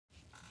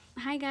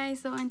Hi guys,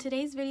 so in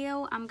today's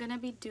video I'm gonna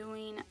be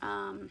doing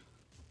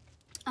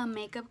a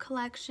makeup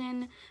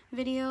collection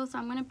video. So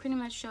I'm gonna pretty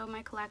much show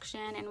my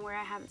collection and where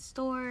I have it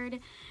stored,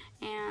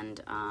 and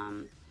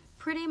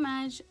pretty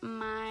much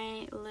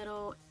my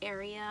little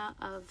area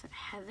of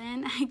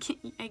heaven,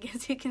 I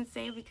guess you can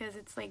say, because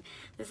it's like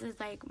this is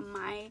like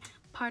my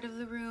part of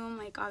the room.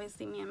 Like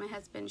obviously me and my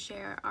husband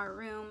share our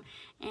room,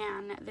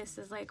 and this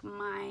is like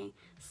my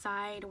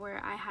side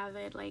where I have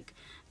it like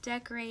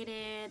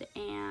decorated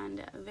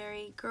and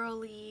very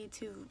girly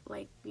to,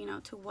 like, you know,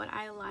 to what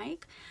I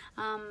like.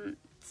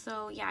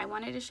 So yeah, I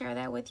wanted to share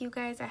that with you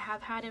guys. I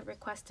have had it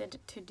requested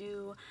to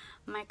do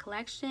my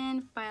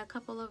collection by a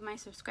couple of my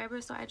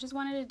subscribers, so I just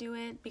wanted to do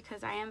it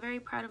because I am very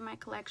proud of my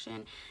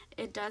collection.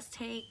 It does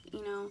take,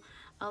 you know,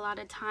 a lot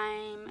of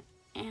time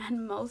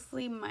and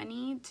mostly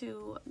money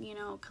to, you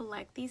know,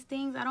 collect these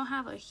things. I don't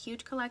have a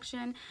huge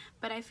collection,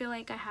 but I feel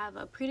like I have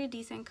a pretty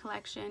decent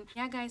collection.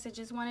 Yeah guys, I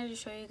just wanted to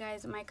show you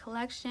guys my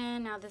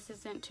collection. Now this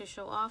isn't to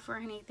show off or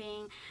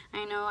anything.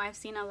 I know I've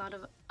seen a lot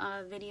of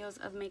videos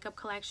of makeup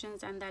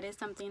collections, and that is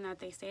something that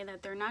they say,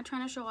 that they're not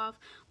trying to show off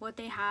what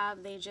they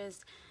have. They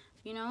just,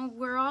 you know,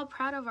 we're all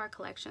proud of our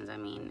collections. I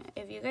mean,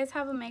 if you guys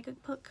have a makeup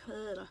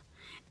collection,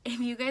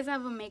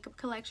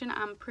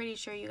 I'm pretty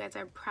sure you guys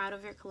are proud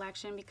of your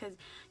collection, because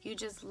you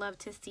just love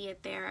to see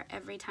it there.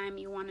 Every time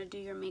you want to do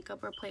your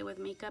makeup or play with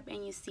makeup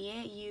and you see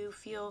it, you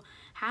feel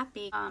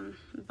happy.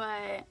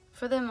 But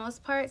for the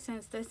most part,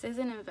 since this is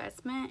an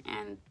investment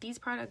and these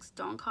products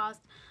don't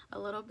cost a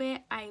little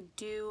bit, I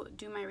do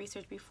my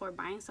research before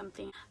buying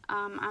something.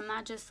 I'm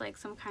not just like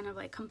some kind of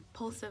like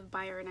compulsive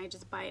buyer and I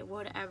just buy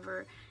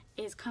whatever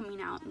is coming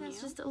out. And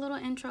that's just a little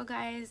intro,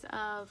 guys,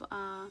 of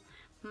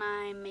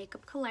my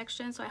makeup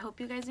collection. So I hope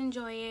you guys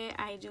enjoy it.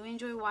 I do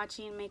enjoy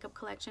watching makeup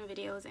collection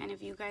videos, and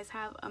if you guys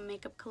have a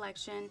makeup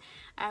collection,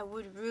 I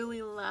would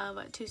really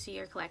love to see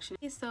your collection.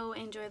 So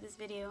enjoy this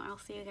video. I'll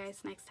see you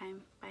guys next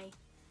time. Bye.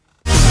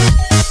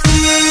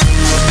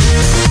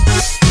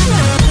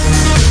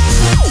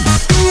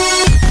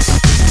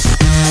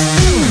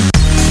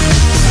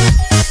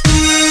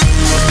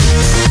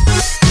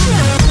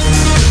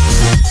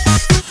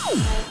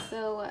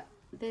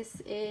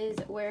 This is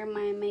where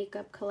my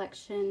makeup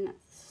collection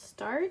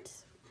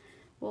starts.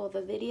 Well,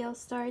 the video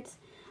starts.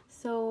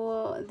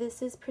 So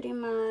this is pretty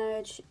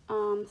much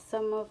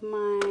some of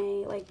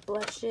my like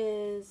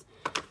blushes,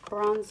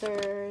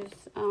 bronzers.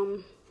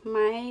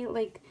 My,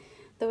 like,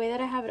 the way that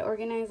I have it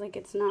organized, like,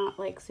 it's not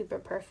like super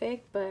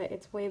perfect, but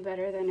it's way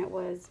better than it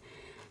was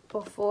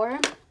before.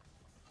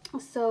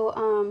 So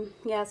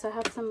yeah, so I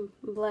have some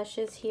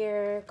blushes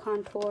here,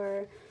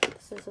 contour.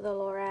 This is the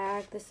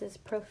Lorac. This is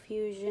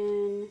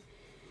Profusion.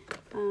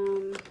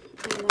 And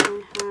then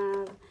I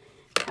have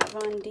Kat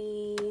Von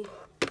D,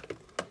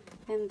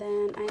 and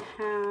then I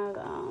have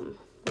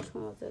which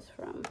one was this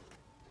from?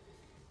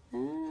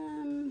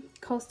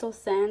 Coastal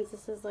Sands.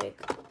 This is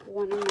like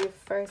one of my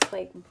first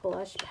like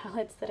blush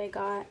palettes that I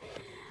got.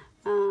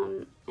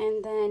 And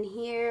then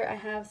here I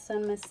have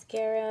some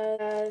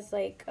mascaras,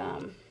 like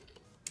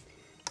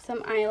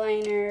some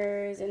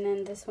eyeliners, and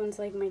then this one's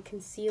like my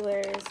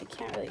concealers. You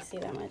can't really see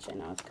that much, I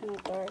know it's kind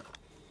of dark.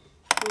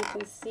 My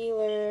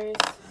concealers.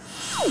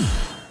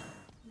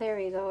 There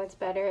we go, it's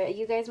better.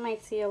 You guys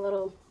might see a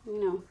little, you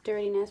know,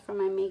 dirtiness from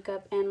my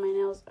makeup, and my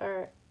nails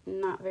are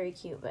not very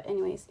cute, but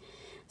anyways.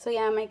 So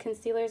yeah, my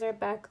concealers are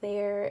back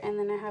there, and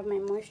then I have my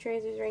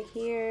moisturizers right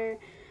here.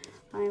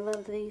 I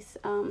love these.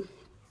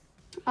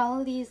 All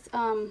of these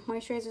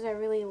moisturizers I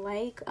really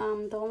like.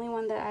 The only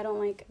one that I don't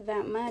like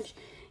that much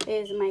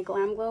is my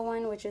Glam Glow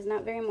one, which is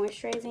not very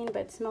moisturizing,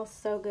 but it smells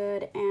so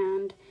good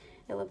and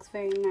it looks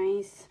very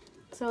nice.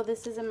 So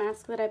this is a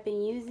mask that I've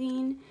been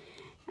using,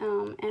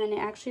 and it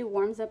actually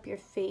warms up your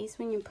face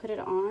when you put it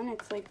on.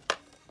 It's like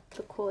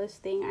the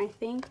coolest thing, I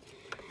think.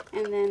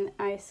 And then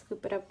I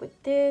scoop it up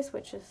with this,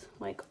 which is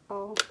like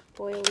all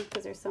oily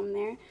because there's some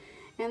there.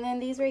 And then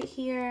these right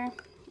here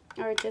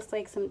are just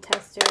like some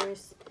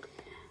testers,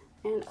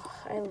 and oh,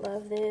 I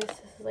love this.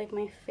 This is like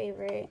my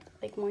favorite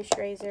like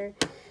moisturizer.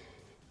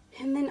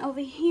 And then over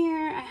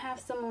here I have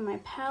some of my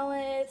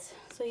palettes,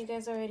 so you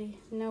guys already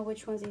know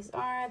which ones these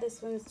are.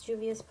 This one's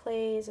Juvia's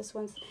Place. This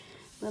one's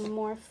the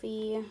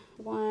Morphe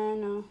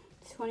one,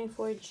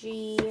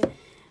 24G,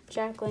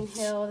 Jaclyn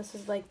Hill. This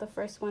is like the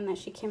first one that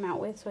she came out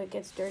with, so it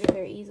gets dirty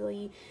very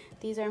easily.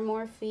 These are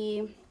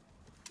Morphe.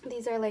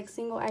 These are like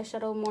single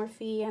eyeshadow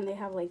Morphe, and they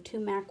have like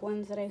 2 MAC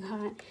ones that I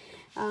got.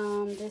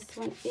 This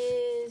one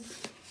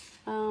is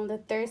the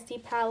Thirsty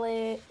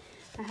palette.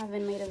 I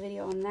haven't made a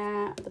video on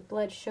that. The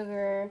Blood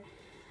Sugar.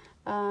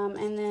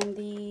 And then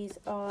these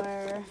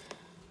are,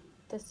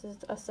 this is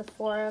a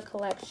Sephora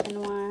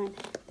collection one.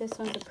 This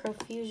one's a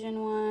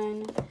Profusion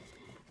one.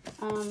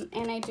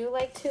 And I do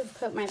like to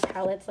put my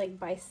palettes like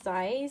by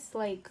size,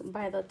 like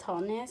by the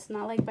tallness,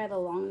 not like by the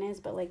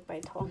longness, but like by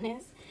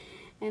tallness.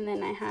 And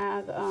then I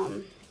have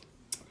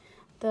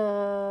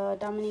the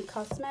Dominique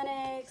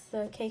Cosmetics,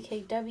 the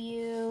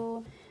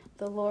KKW,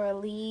 the Laura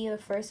Lee, the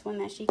first one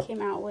that she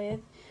came out with.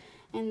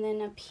 And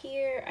then up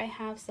here I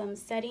have some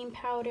setting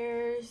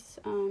powders.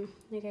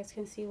 You guys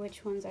can see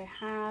which ones I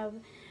have.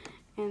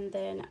 And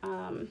then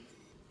I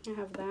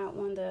have that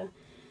one, the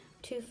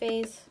Too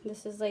Faced.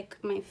 This is like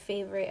my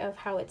favorite of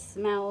how it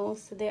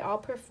smells. They all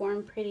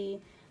perform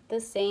pretty the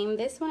same.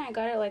 This one I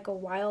got it like a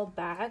while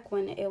back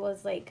when it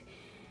was like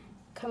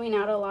coming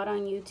out a lot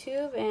on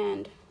YouTube,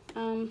 and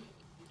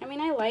I mean,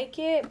 I like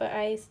it, but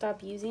I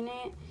stopped using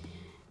it.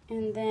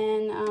 And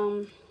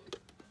then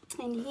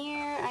in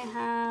here I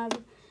have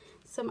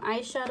some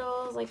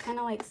eyeshadows, like kind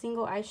of like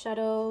single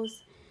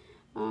eyeshadows,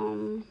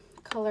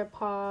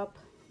 ColourPop,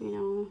 you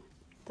know,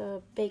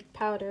 the baked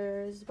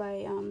powders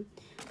by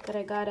that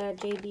I got at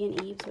JB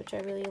and Eve's, which I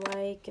really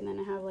like. And then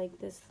I have like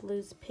this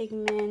loose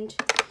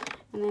pigment,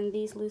 and then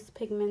these loose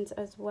pigments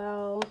as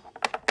well.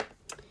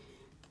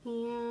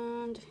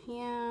 And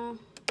yeah,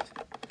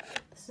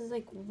 this is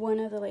like one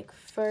of the like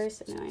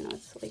first, and I know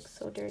it's like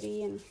so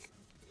dirty, and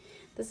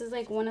this is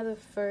like one of the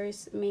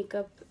first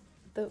makeup,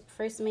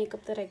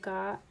 that I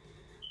got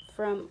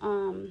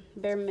from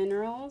Bare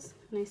Minerals,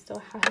 and I still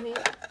have it.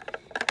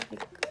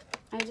 Like,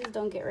 I just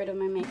don't get rid of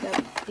my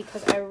makeup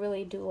because I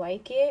really do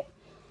like it.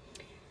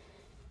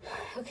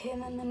 Okay,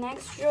 and then the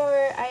next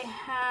drawer I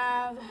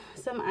have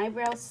some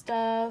eyebrow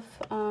stuff,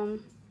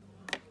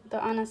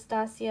 the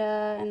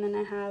Anastasia, and then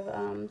I have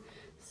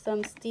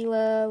some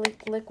Stila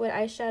liquid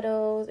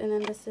eyeshadows, and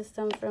then this is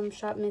some from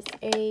Shop Miss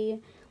A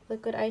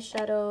liquid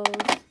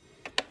eyeshadows.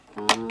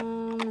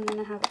 And then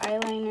I have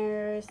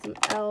eyeliners, some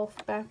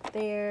e.l.f. back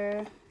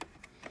there.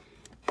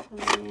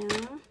 So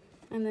yeah,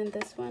 and then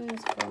this one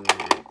is from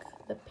MAC,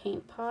 the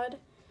Paint Pod,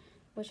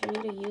 which I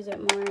need to use it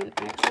more, and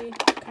I actually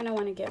kind of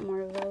want to get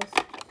more of those.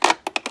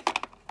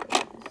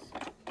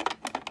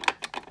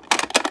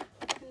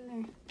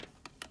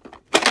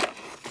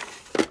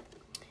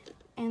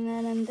 And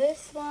then in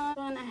this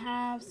one I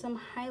have some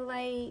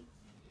highlight,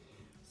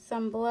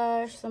 some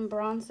blush, some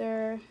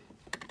bronzer,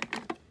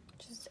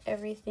 just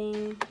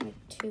everything, like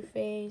Too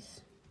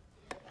Faced.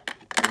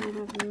 And I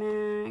have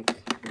MAC,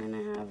 and then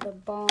I have the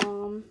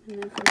Balm,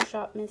 and then from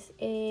Shop Miss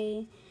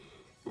A.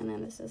 And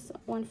then this is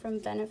one from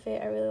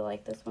Benefit. I really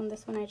like this one.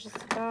 This one I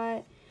just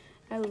got.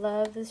 I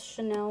love this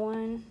Chanel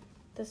one.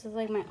 This is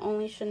like my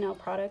only Chanel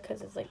product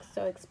because it's like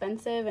so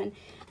expensive, and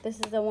this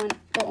is the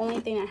only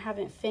thing I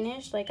haven't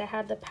finished. Like, I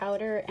had the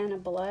powder and a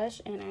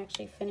blush, and I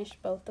actually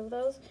finished both of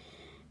those,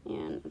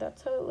 and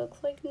that's how it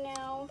looks like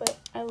now. But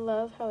I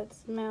love how it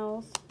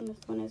smells. And this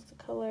one is the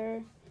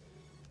color,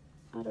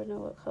 I don't know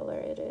what color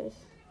it is,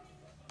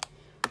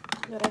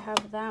 but I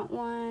have that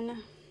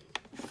one.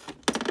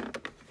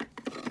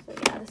 So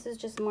yeah, this is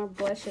just more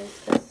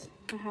blushes because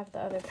I have the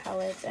other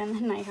palettes, and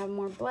then I have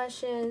more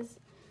blushes.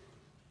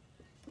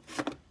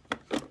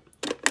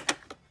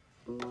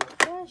 More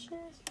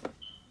blushes.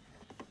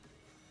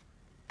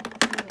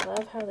 I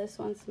love how this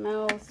one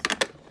smells.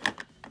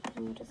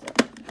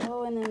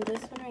 Oh, and then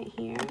this one right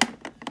here.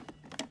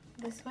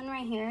 This one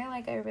right here,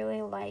 like, I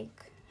really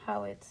like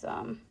how it's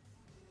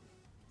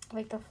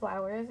like the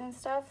flowers and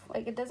stuff.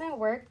 Like, it doesn't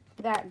work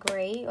that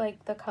great.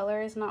 Like, the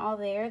color is not all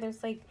there.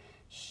 There's like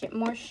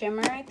more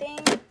shimmer, I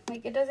think.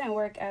 Like, it doesn't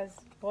work as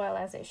well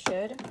as it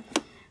should,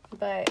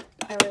 but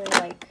I really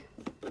like,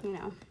 you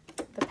know,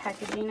 the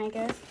packaging, I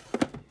guess.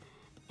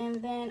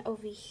 And then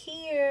over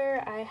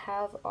here I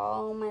have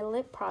all my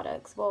lip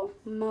products, well,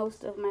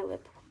 most of my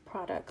lip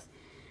products,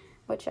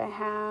 which I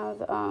have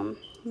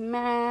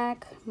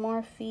MAC,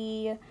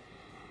 Morphe,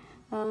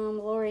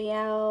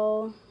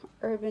 L'Oreal,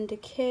 Urban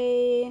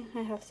Decay.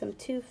 I have some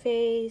Too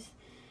Faced,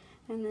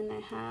 and then I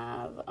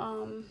have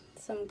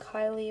some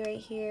Kylie right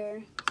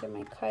here. These are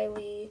my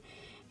Kylie.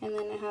 And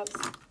then I have,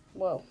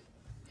 whoa,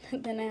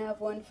 then I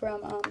have one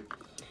from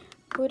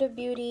Huda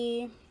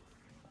Beauty.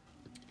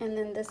 And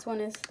then this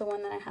one is the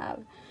one that I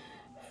have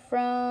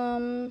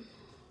from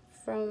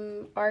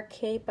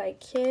RK by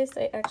Kiss.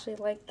 I actually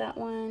like that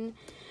one.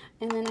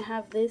 And then I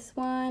have this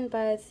one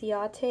by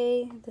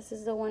Ciate. This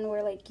is the one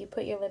where like you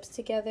put your lips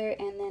together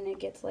and then it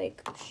gets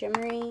like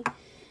shimmery.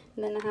 And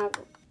then I have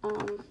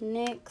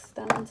NYX.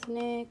 That one's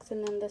NYX.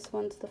 And then this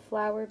one's the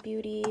Flower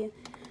Beauty.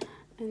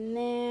 And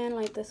then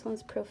like this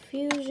one's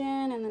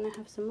Profusion. And then I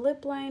have some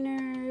lip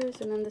liners.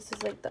 And then this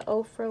is like the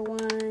Ofra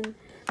one.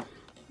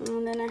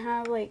 And then I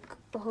have like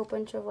a whole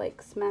bunch of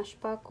like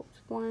Smashbox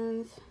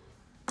ones.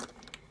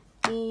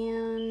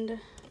 And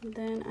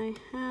then I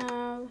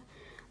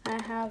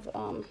have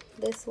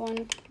this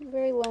one,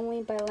 Very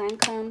Lonely by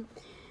Lancome.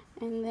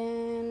 And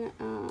then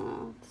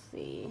let's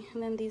see,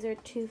 and then these are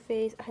Too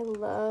Faced. I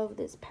love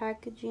this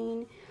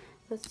packaging.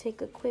 Let's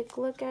take a quick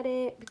look at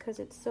it because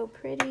it's so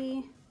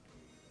pretty.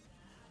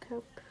 Look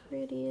how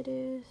pretty it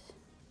is.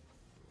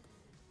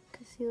 You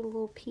can see the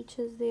little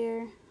peaches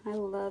there. I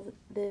love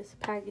this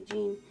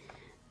packaging.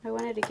 I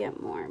wanted to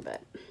get more,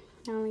 but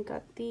I only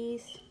got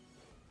these.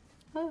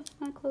 Oh, it's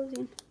not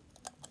closing.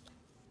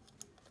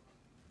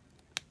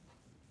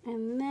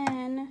 And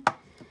then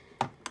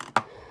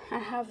I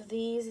have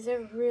these. These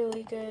are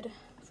really good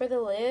for the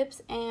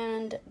lips,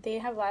 and they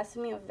have lasted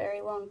me a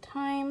very long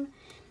time.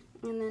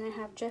 And then I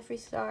have Jeffree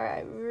Star.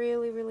 I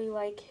really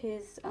like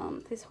his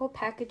whole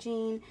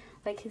packaging,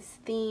 like his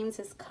themes,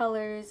 his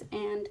colors,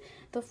 and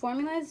the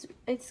formula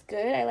it's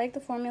good. I like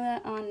the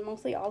formula on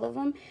mostly all of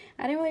them.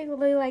 I didn't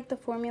really like the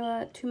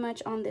formula too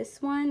much on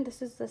this one.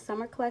 This is the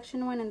summer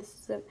collection one, and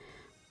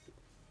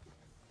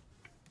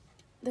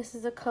this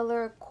is a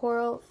color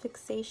Coral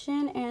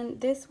Fixation.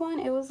 And this one,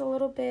 it was a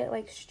little bit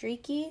like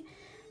streaky,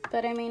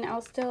 but I mean,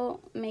 I'll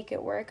still make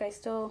it work. I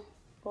still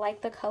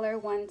like the color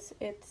once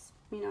it's,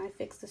 you know, I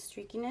fix the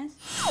streakiness.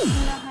 You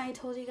know how I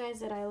told you guys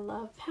that I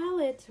love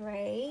palettes,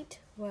 right?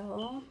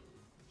 Well,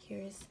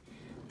 here's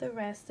the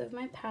rest of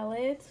my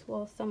palettes.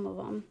 Well, some of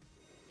them.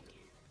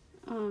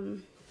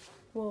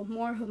 Well,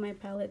 more of my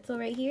palettes. So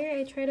right here,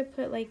 I try to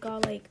put like all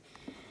like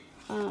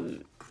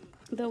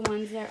the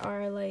ones that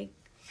are like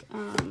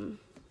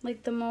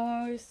the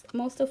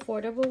most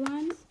affordable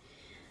ones.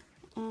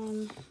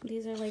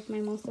 These are like my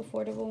most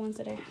affordable ones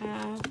that I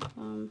have.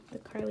 The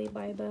Carli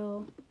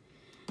Bybel.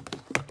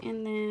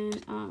 And then,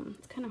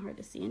 it's kind of hard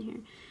to see in here.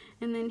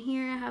 And then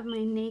here I have my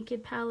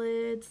Naked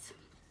palettes.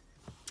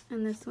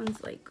 And this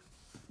one's like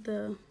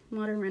the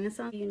Modern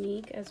Renaissance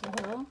Unique as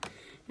well.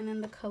 And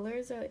then the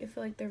colors, I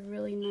feel like they're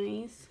really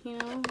nice, you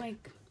know?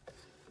 Like,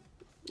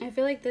 I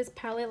feel like this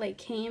palette like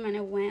came and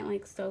it went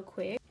like so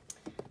quick.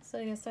 So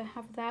yes, I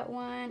have that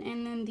one.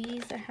 And then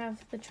these, I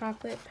have the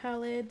chocolate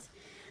palettes.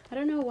 I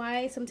don't know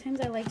why. Sometimes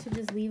I like to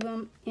just leave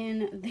them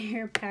in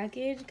their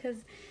package because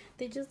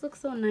they just look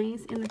so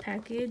nice in the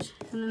package.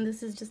 And then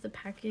this is just the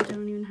package. I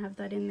don't even have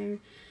that in there.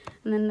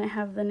 And then I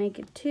have the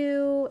Naked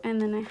 2. And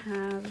then I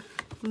have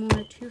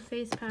more Too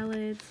Faced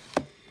palettes.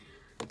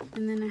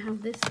 And then I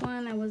have this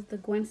one. That was the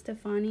Gwen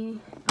Stefani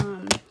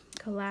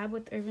collab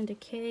with Urban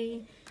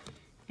Decay.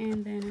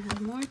 And then I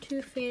have more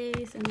Too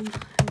Faced. And then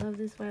I love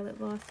this Violet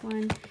Voss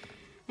one.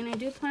 And I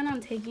do plan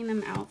on taking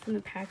them out from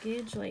the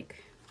package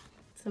like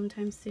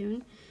sometime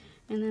soon.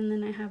 And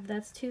then I have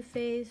that's Too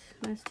Faced,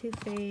 that's Too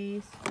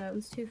Faced, that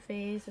one's Too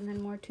Faced, and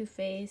then more Too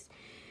Faced,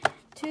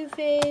 Too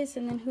Faced,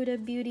 and then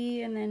Huda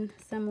Beauty, and then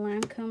some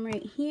Lancome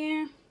right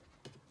here.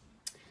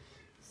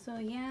 So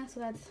yeah, so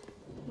that's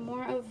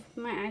more of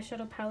my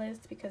eyeshadow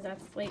palettes because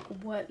that's like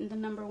what the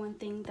 #1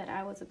 thing that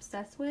I was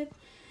obsessed with.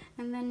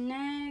 And then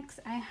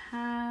next I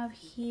have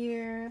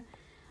here,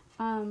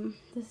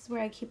 this is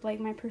where I keep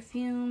like my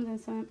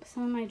perfumes and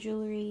some of my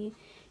jewelry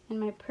and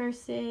my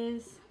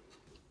purses.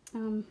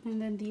 And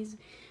then these,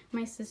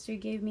 my sister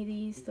gave me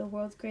these, the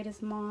World's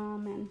Greatest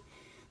Mom, and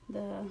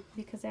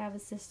because I have a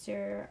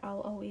sister,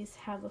 I'll always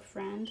have a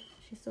friend.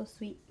 She's so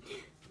sweet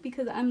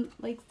because I'm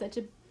like such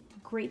a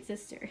great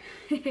sister.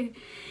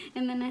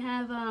 And then I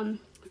have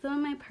some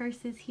of my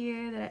purses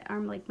here that are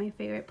like my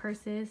favorite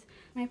purses.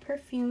 My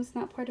perfume's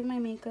not part of my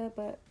makeup,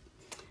 but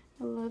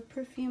I love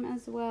perfume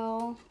as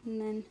well.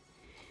 And then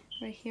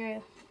right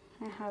here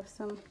I have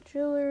some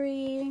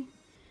jewelry.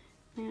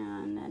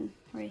 And then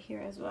right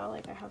here as well,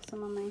 like I have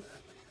some of my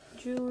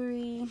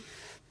jewelry.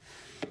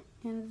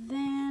 And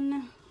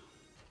then,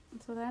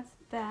 so that's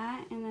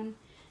that. And then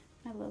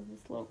I love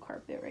this little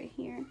carpet right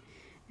here.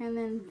 And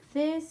then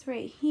this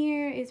right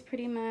here is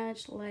pretty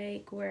much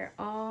like where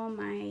all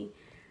my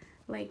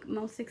like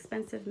most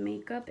expensive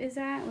makeup is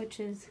at, which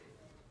is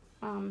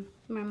my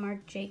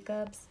Marc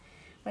Jacobs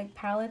like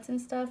palettes and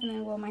stuff. And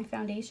then, well, my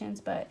foundations,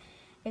 but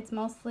it's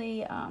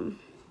mostly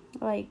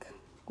like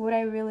what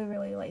I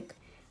really like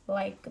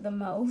the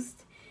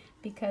most,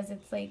 because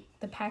it's like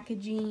the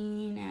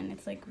packaging and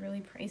it's like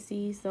really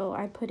pricey, so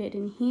I put it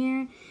in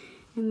here.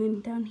 And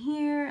then down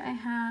here I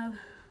have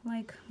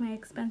like my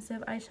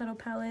expensive eyeshadow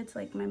palettes,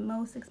 like my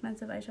most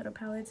expensive eyeshadow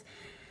palettes.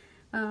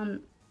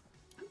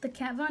 The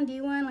Kat Von D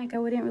one, like I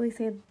wouldn't really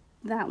say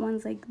that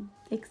one's like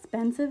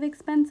expensive,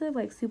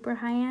 like super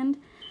high-end,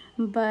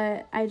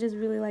 but I just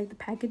really like the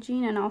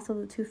packaging. And also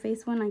the Too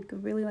Faced one, I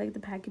really like the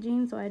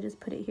packaging, so I just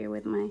put it here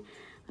with my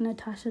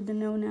Natasha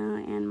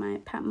Denona and my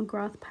Pat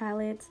McGrath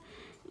palettes.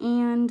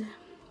 And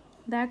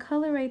that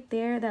color right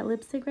there, that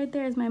lipstick right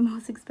there, is my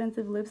most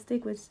expensive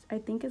lipstick, which I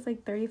think is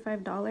like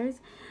 $35.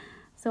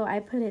 So I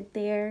put it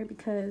there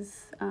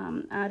because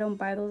I don't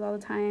buy those all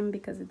the time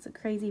because it's a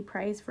crazy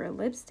price for a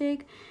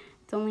lipstick.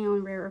 It's only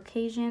on rare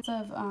occasions.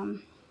 Of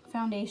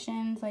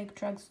foundations like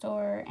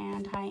drugstore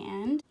and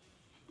high-end.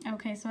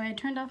 Okay, so I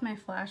turned off my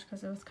flash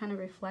because it was kind of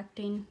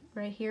reflecting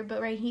right here.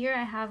 But right here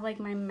I have like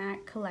my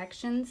MAC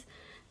collections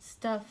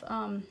stuff,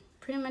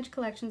 pretty much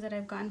collections that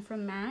I've gotten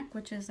from MAC,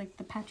 which is like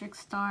the Patrick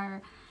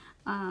Star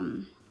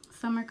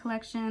summer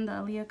collection, the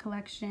Aaliyah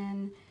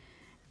collection,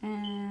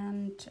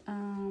 and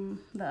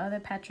the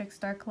other Patrick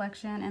Star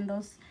collection. And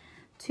those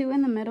two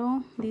in the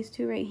middle, these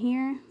two right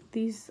here,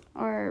 these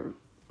are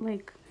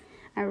like,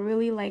 I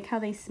really like how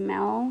they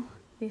smell.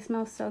 They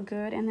smell so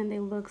good, and then they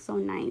look so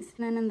nice.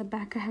 And then in the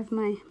back I have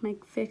my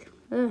MAC Fix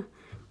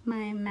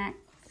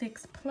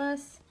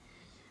Plus.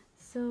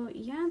 So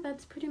yeah,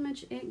 that's pretty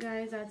much it,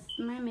 guys. That's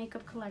my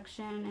makeup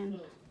collection, and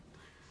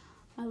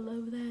I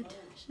love that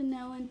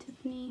Chanel and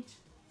Tiffany.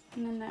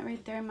 And then that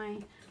right there, my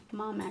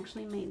mom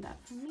actually made that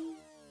for me.